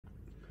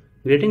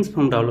Greetings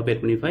from WP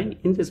Adminify.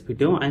 In this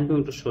video, I am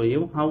going to show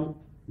you how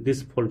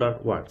this folder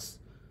works.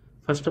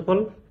 First of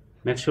all,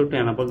 make sure to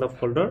enable the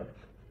folder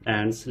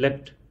and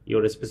select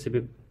your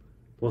specific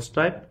post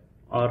type,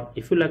 or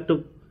if you like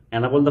to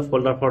enable the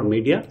folder for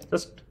media,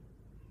 just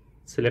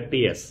select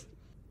yes.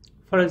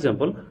 For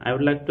example, I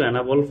would like to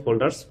enable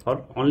folders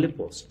for only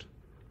post.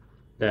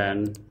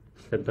 Then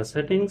set the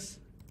settings,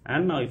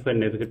 and now if I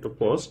navigate to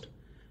post,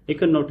 you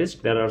can notice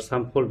there are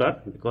some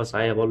folder because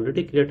I have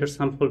already created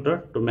some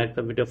folder to make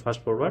the video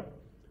fast forward.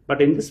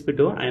 But in this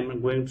video, I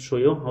am going to show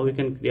you how we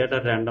can create a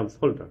random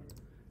folder.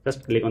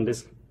 Just click on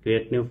this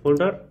create new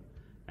folder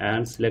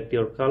and select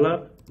your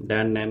color,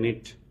 then name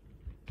it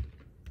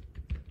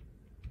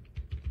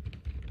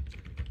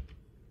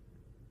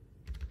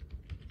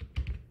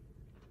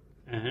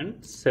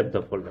and save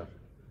the folder.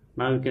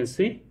 Now you can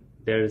see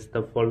there is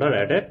the folder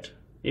added.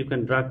 You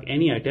can drag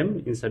any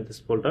item inside this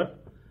folder.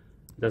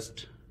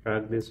 Just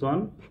drag this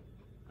one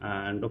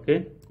and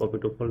okay, copy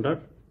to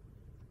folder.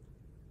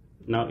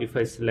 Now if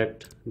I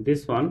select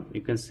this one,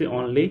 you can see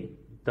only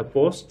the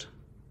post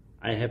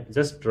I have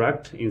just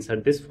dragged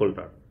inside this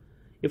folder.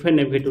 If I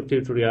navigate to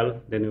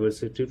tutorial, then you will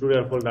see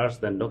tutorial folders,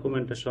 then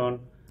documentation,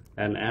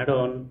 and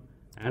add-on,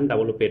 and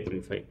WP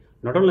Adminify.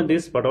 Not only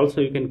this, but also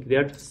you can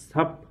create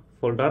sub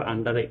folder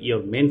under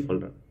your main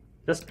folder.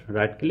 Just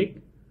right click,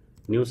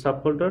 new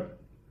subfolder,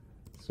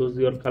 choose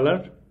your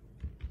color,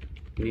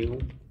 new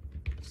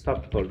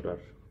subfolder,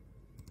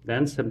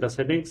 then set the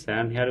settings,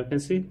 and here you can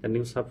see the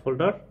new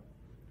subfolder.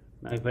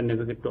 Now if I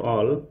navigate to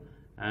all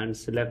and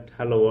select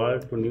hello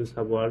world to new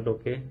subworld,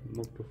 okay,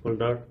 move to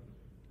folder.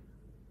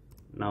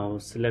 Now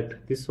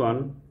select this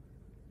one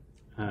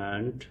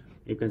and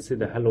you can see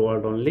the hello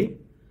world only.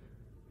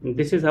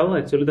 This is how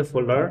actually the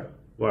folder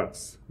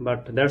works,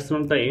 but that's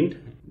not the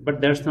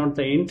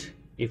end.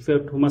 If you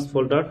have too much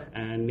folder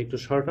and need to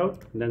sort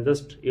out, then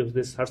just use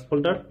this search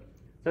folder.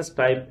 Just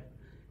type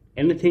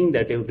anything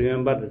that you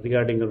remember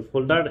regarding your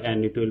folder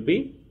and it will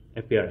be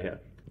appear here.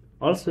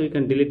 Also you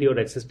can delete your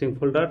existing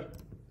folder.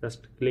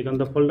 Just click on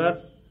the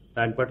folder,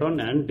 right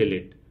button, and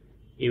delete.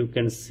 You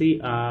can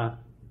see a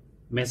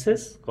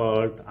message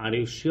called are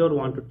you sure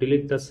want to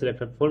delete the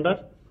selected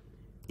folder?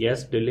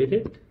 Yes, delete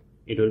it.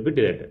 It will be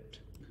deleted.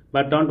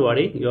 But don't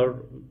worry,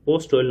 your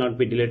post will not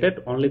be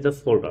deleted, only the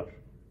folder.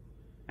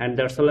 And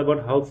that's all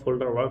about how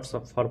folder works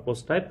for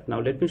post type. Now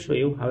let me show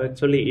you how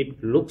actually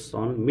it looks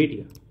on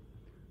media.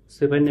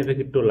 So if I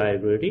navigate to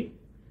library,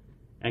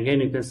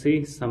 again you can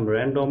see some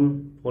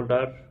random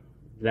folder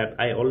that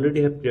I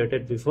already have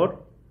created before.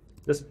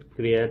 Just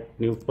create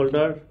new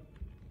folder,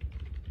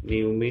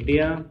 new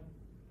media,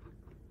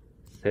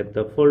 save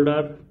the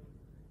folder.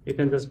 You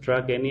can just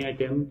drag any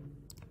item,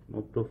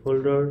 move to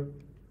folder.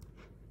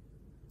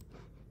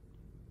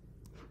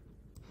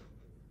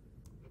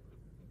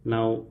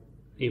 Now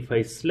if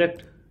I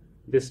select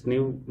this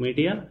new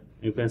media,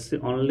 you can see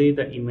only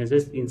the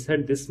images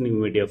inside this new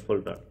media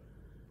folder.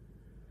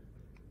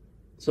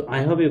 So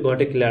I hope you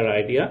got a clear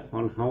idea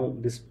on how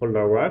this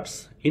folder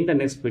works. In the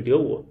next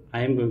video,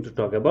 I am going to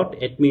talk about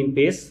admin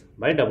page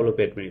by WP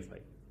Adminify.